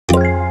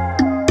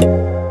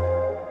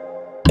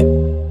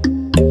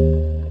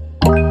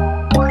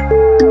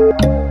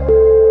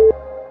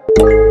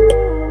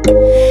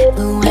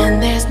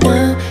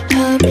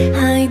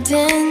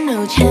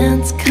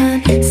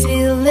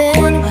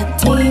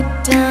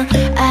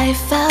I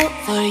felt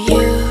for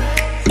you.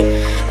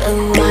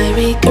 Oh, I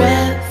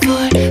regret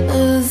for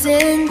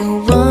losing the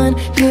one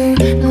who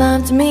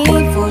loved me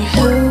for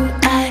who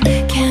I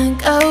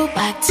can't go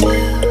back to.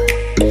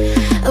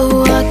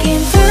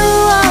 Walking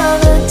through all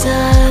the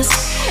dust,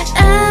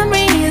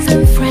 memories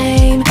and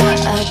frame,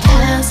 a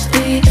past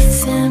we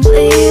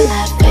simply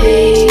let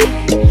fade.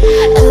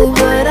 Oh,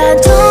 but I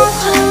don't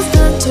close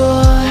the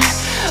door,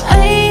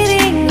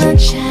 waiting a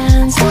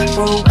chance for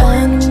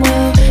when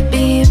we'll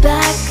be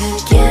back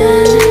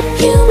again.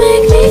 You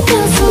make me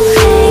feel so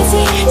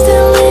crazy,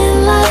 still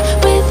in love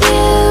with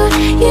you.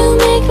 You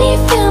make me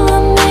feel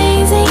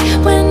amazing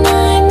when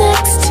I'm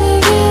next to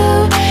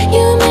you.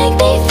 You make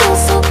me feel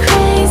so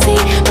crazy,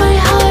 my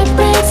heart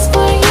breaks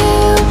for you.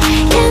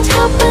 Can't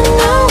help but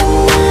know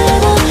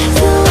that I'm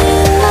still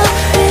in love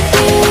with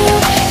you.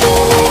 You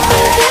make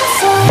me feel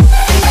so.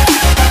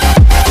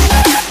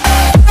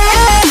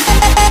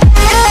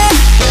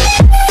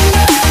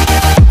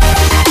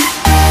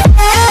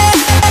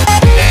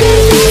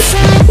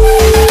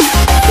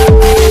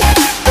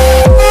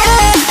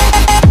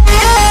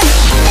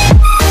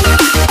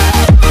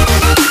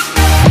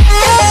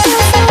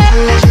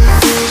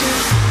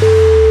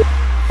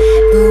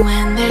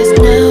 When there's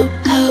no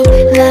hope,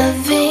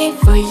 loving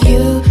for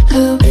you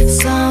who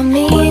saw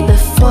me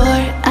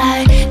before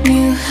I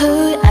knew who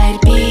I'd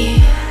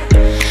be.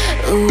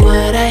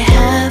 What I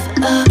have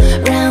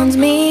around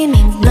me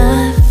means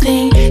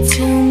nothing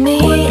to me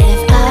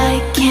if I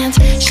can't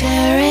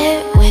share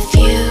it with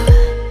you.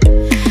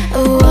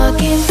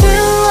 Walking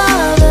through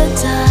all the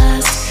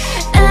dust,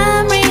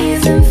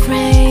 memories and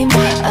frame,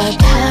 a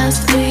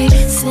past we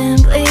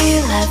simply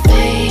let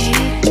fade.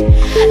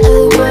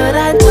 But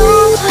I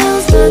don't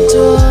close the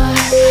door,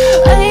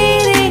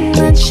 waiting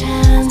the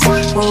chance for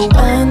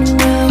when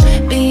we'll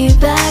be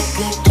back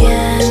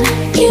again.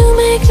 You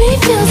make me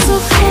feel so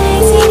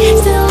crazy,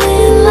 still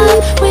in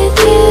love with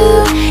you.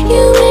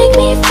 You make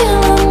me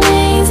feel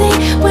amazing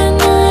when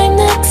I'm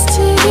next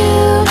to you.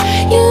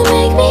 You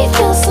make me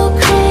feel so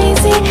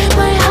crazy,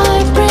 my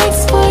heart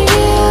breaks for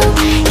you.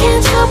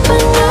 Can't help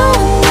but know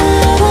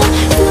that I'm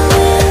still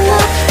in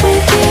love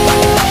with you.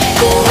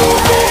 You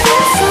make me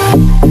feel so.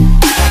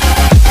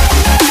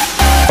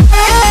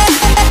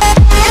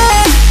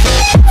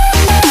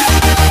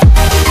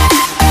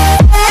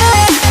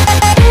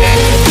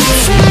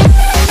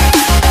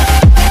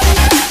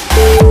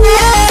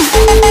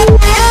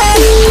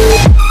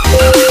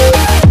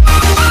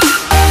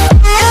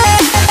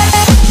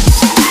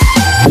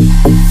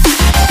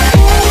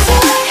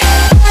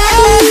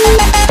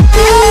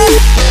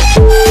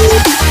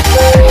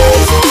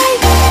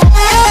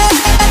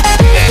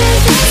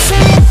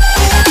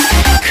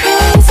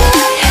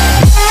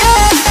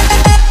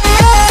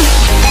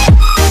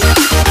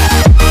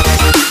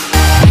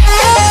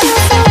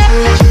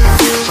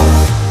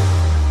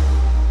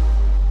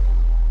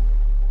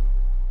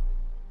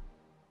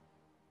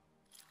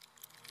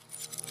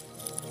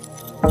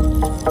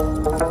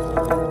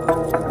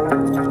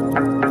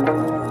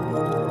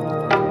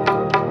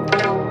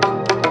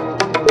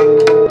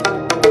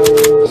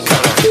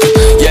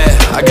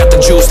 I got the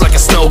juice like a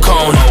snow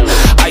cone,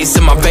 ice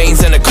in my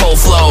veins and a cold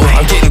flow.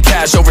 I'm getting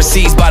cash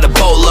overseas by the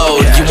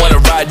boatload. You wanna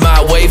ride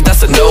my wave?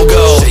 That's a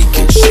no-go.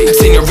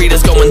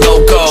 Senoritas going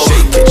loco,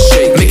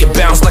 make it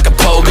bounce like a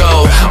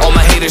pogo. All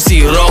my haters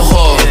see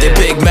rojo, they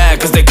big mad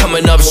cause they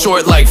coming up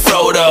short like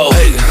Frodo.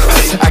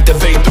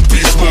 Activate the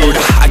beast mode,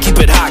 I keep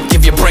it hot,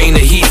 give your brain a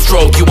heat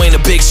stroke. You ain't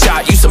a big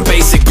shot, you some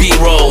basic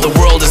B-roll. The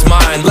world is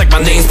mine like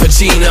my name's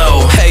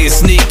Pacino. Hey,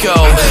 it's Nico,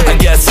 I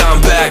guess I'm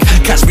back.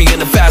 Catch me in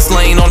the fast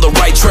lane on the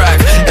right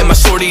track, and my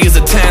shorty is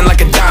a 10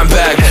 like a dime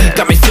bag.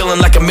 Got me feeling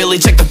like a milli,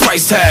 check the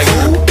price tag.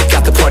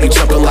 Got the party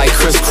jumping like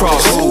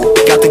crisscross.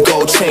 Got the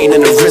gold chain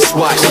and the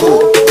wristwatch.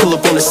 Pull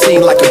up on the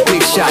scene like a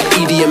big shot.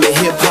 EDM and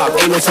hip hop,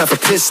 ain't no time for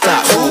pit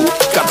stops.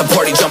 Got the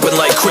party jumping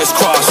like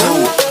crisscross.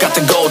 Got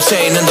the gold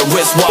chain and the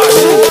wristwatch.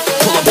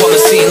 Pull up on the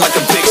scene like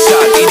a big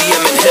shot.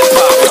 EDM and hip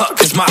hop,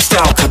 cause my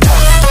style.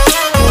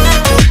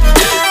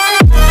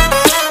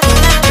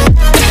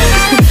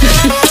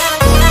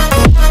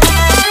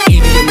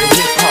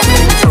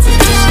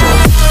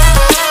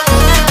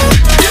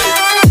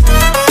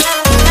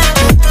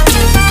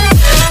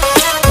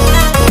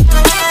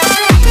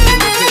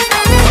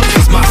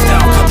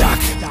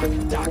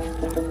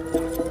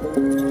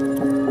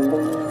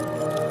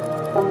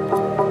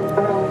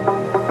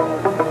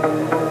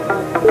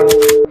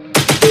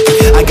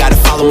 I gotta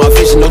follow my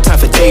vision, no time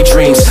for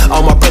daydreams.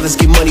 All my brothers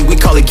get money, we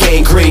call it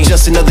gangrene.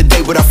 Just another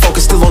day, but our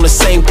focus still on the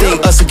same thing.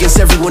 Us against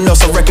everyone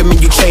else, I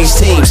recommend you change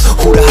teams.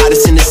 Who the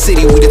hottest in the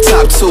city? We the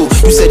top two.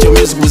 You said your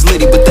music was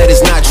litty, but that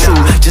is not true.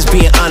 Just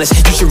being honest,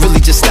 you should really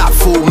just stop,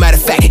 fool. Matter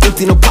of fact,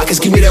 empty no pockets,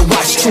 give me that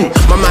watch too.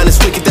 My mind is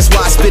wicked, that's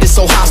why I spit it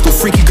so hostile.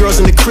 Freaky girls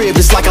in the crib,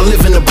 it's like I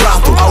live in a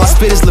brothel. All I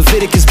spit is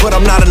Leviticus, but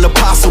I'm not an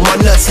apostle. My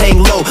nuts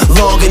hang low,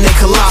 long and they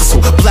colossal.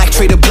 Black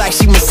trader black,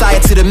 she messiah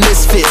to the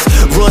misfits.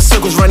 run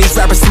circles around these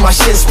rappers till my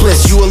shin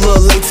splits. You a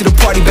little late to the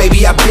party,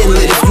 baby, I been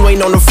lit. If you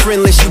ain't on the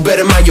friend list, you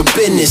better mind your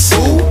business.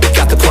 Ooh,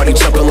 got the party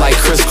jumping like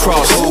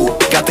crisscross. Ooh,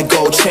 got the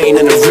gold chain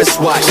and the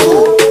wristwatch.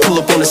 Ooh, pull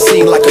up on the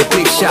scene like a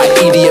big shot.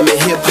 EDM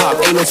and hip hop,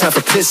 ain't no time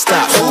for pit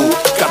stops. Ooh,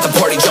 got the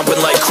party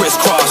jumping like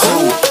crisscross.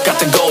 Ooh, got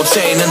the gold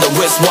chain and the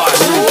wristwatch.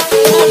 Ooh,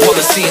 pull up on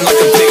the scene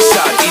like a big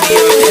shot.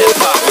 EDM and hip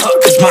hop,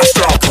 cause my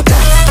strong.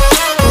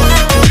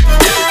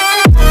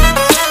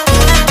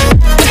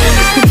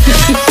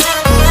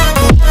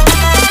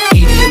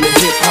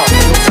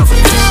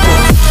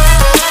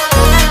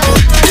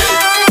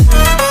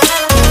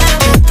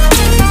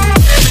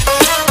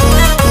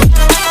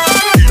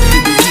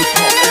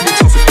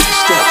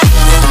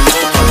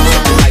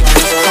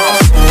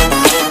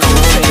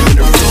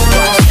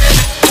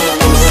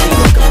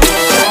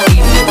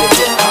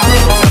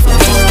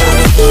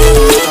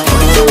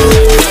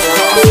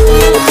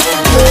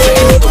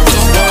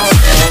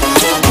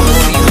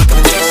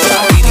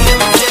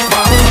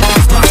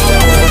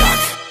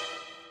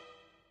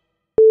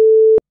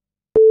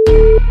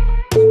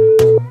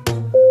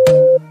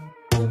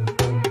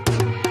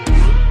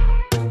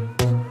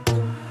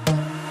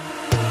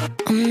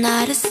 I'm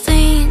not a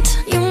saint,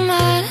 you're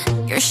mad.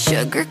 Your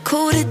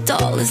sugar-coated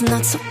doll is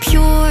not so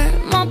pure,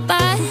 my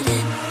bad.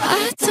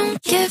 I don't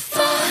give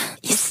a.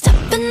 You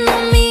stepping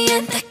on me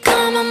and they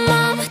call my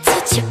mama,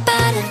 touch you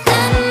better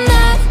than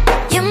that.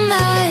 You're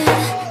mad,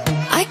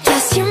 I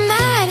guess you're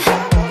mad.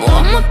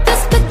 Wore my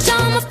best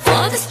pajama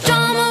for this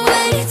drama.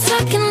 Why you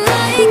talking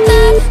like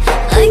that,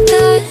 like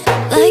that,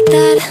 like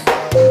that?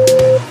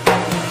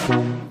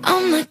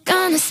 I'm not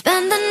gonna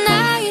spend the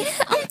night,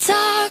 I'm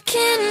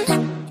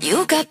talking.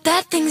 You got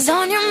bad things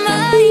on your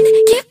mind,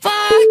 keep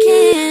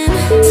walking.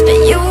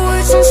 Spit your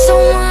words on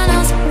someone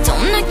else.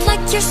 Don't act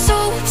like you're so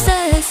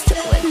obsessed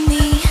with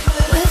me,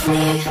 with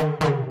me.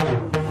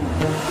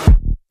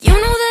 You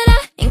know that I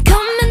ain't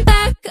coming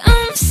back,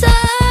 I'm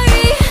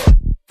sorry.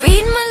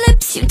 Read my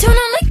lips, you do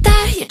not like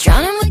that. You're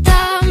drowning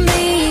without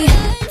me.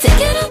 Take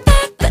it all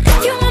back, but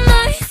if you want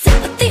my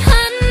sympathy,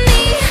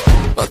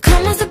 honey, well,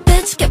 come as a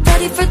bitch, get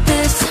ready for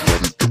this.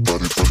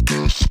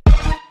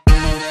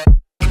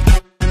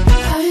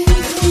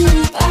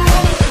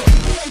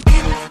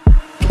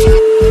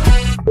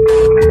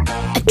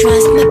 I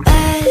tries my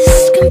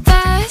best,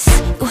 confess.